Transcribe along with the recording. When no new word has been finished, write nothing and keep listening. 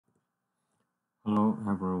Hello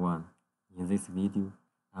everyone. In this video,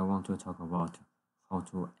 I want to talk about how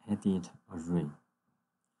to edit array.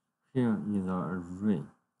 Here is the array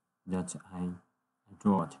that I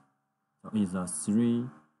drew. So it's a 3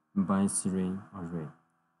 by 3 array.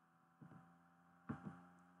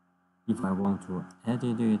 If I want to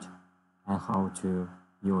edit it, I have to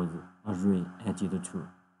use array edit tool.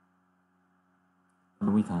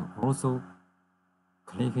 And we can also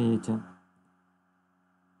click it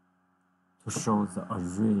to show the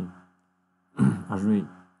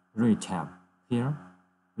array tab. Here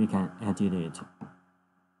we can edit it.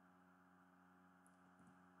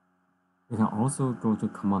 We can also go to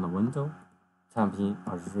command window, type in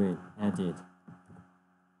array edit.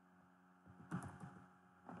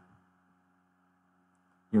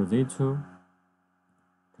 Use it to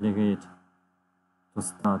click it to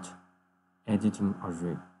start editing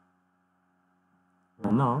array.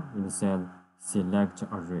 Right now it says select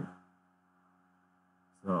array.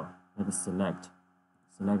 So let's select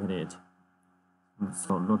it.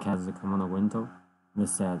 So look at the command window. It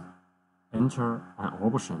says enter an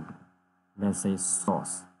option. Let's say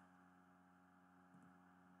source.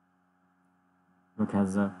 Look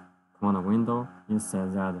at the command window. It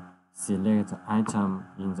says that select item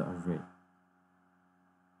in the array.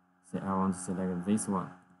 Say I want to select this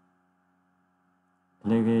one.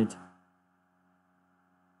 Click it.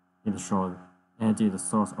 It shows edit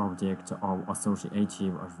source object of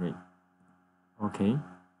associative array. Okay,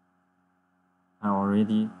 I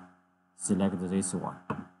already selected this one.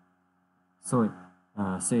 So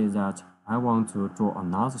say that I want to draw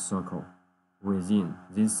another circle within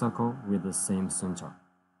this circle with the same center.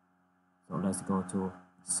 So let's go to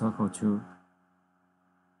circle 2.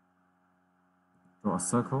 Draw a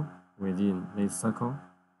circle within this circle.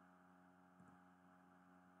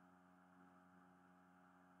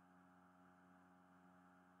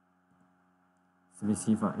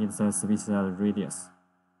 Specify, it says specify radius.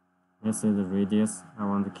 Let's say the radius, I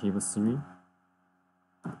want to keep 3.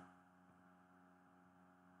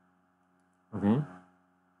 Okay,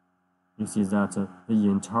 you see that the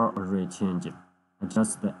entire array changed. I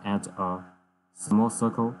just add a small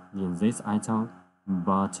circle in this item,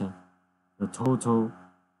 but the total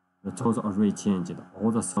array changed,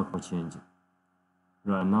 all the circle changed.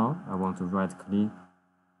 Right now, I want to right click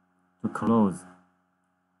to close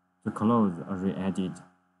array edit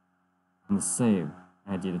and save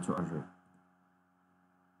edit to array.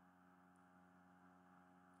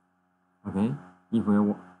 Okay,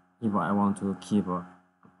 if I want to keep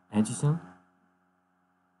edition,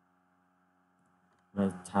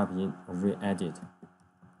 let's type in array edit.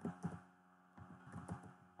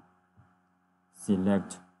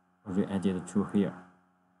 Select array edit tool here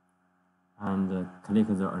and click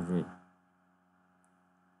the array.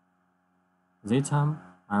 This time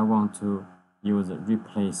I want to use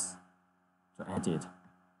replace to edit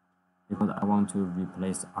because I want to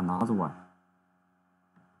replace another one.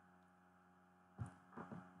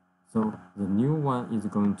 So the new one is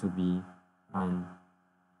going to be an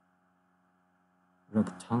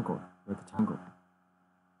rectangle.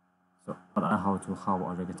 So but I have to have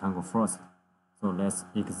a rectangle first. So let's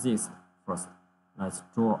exist first. Let's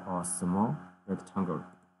draw a small rectangle.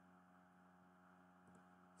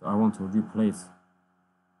 So I want to replace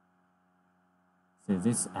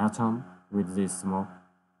this atom with this small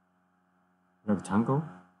rectangle.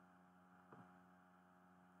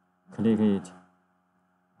 Click it,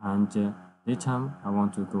 and this time I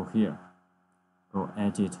want to go here, go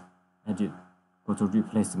edit, go to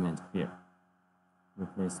replacement here,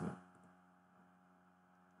 replacement.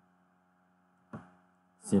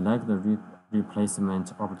 Select the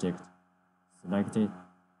replacement object, select it,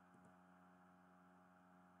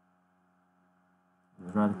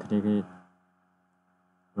 right click it.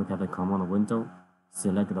 Look at the command window,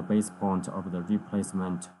 select the base point of the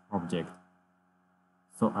replacement object.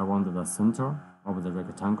 So I want the center of the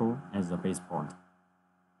rectangle as the base point.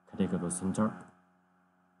 Click the center.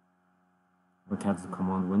 Look at the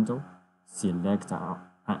command window, select an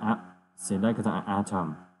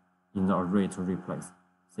atom in the array to replace.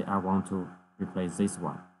 Say I want to replace this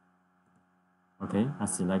one. Okay, I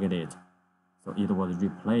selected it. So it was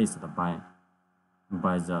replaced by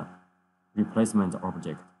the replacement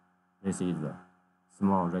object. This is a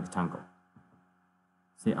small rectangle.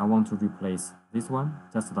 Say I want to replace this one,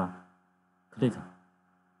 just click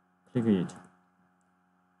it.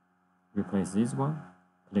 Replace this one,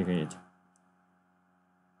 click it.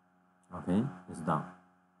 Okay, it's done.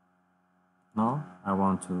 Now I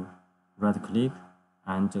want to right click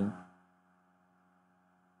and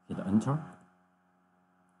hit enter.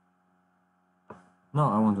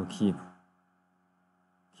 Now I want to keep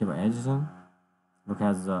editing. Look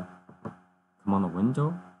at the command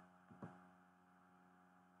window.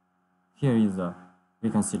 Here is we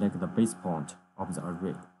can select the base point of the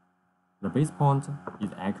array. The base point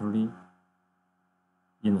is actually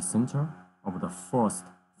in the center of the first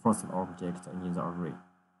object in the array.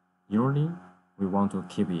 Usually, we want to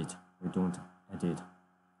keep it. We don't edit.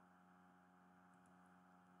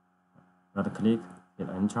 Right click, hit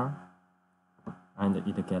enter, and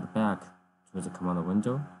it gets back to the command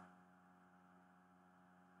window.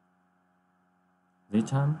 This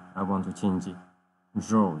time, I want to change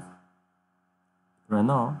rows. Right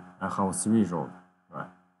now, I have 3 rows, right?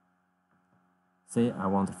 Say I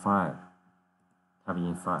want 5. Type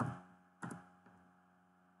in 5.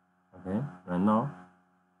 Okay, right now,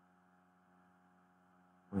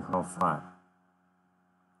 we have 5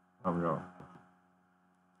 rows.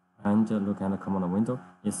 And look at the command window,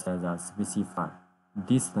 it says that specify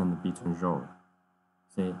distance between rows.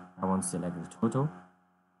 Say I want to select the total.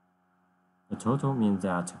 The total means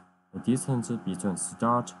that the distance between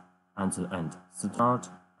start and the end. Start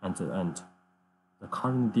and the end. The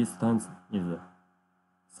current distance is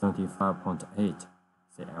 75.8.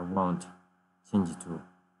 Say I want change it to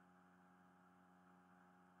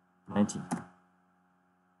 90.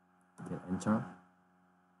 Hit enter.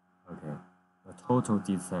 Okay. The total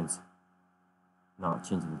distance now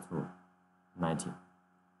change it to 90.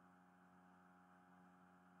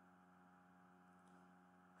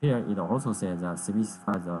 Here it also says that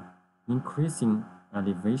specify the increasing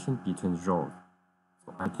elevation between rows.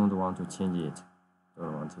 So I don't want to change it.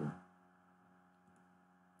 Don't want to.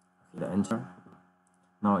 Hit enter.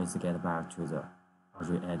 Now it's get back to the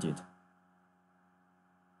arrayedit.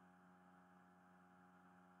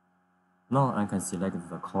 Now I can select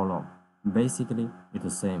the column. Basically, it's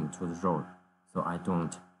the same to the row, so I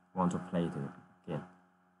don't want to play it again.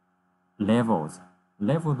 Levels.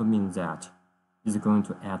 Levels means that it's going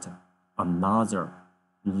to add another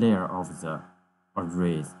layer of the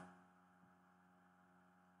arrays.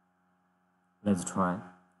 Let's try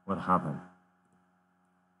what happened.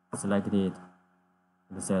 Select it.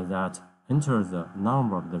 It says that enter the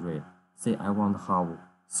number of the array. Say I want to have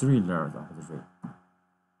 3 layers of the array.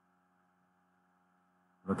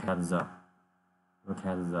 Look at the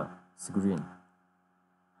screen.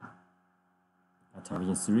 I type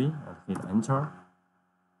in 3 and hit enter.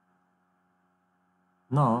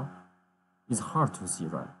 Now it's hard to see,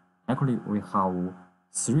 right? Actually, we have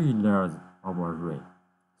 3 layers of array.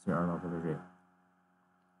 3 layers of array.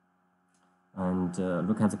 And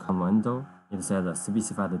look at the command window. It says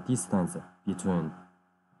specify the distance between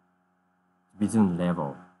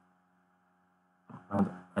level. And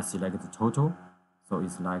I select the total. So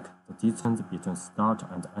it's like the distance between start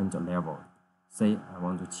and end level. Say I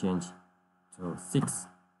want to change to 6.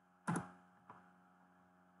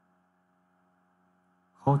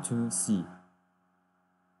 How to see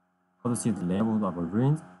the level of a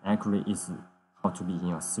range actually is how to be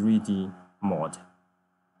in a 3D mode.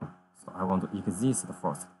 So I want to exist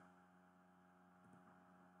first.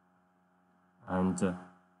 And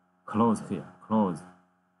close here, close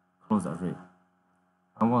array.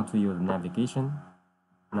 I want to use navigation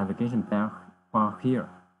bar here.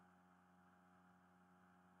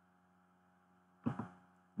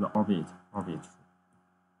 The orbit.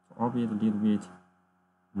 So orbit a little bit.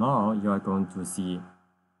 Now you are going to see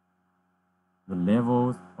the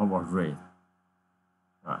levels of array.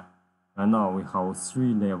 Right. And now we have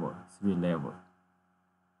 3 levels. You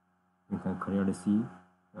can clearly see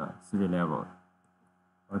 3 levels.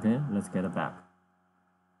 Okay, let's get back.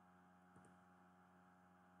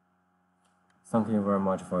 Thank you very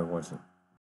much for watching.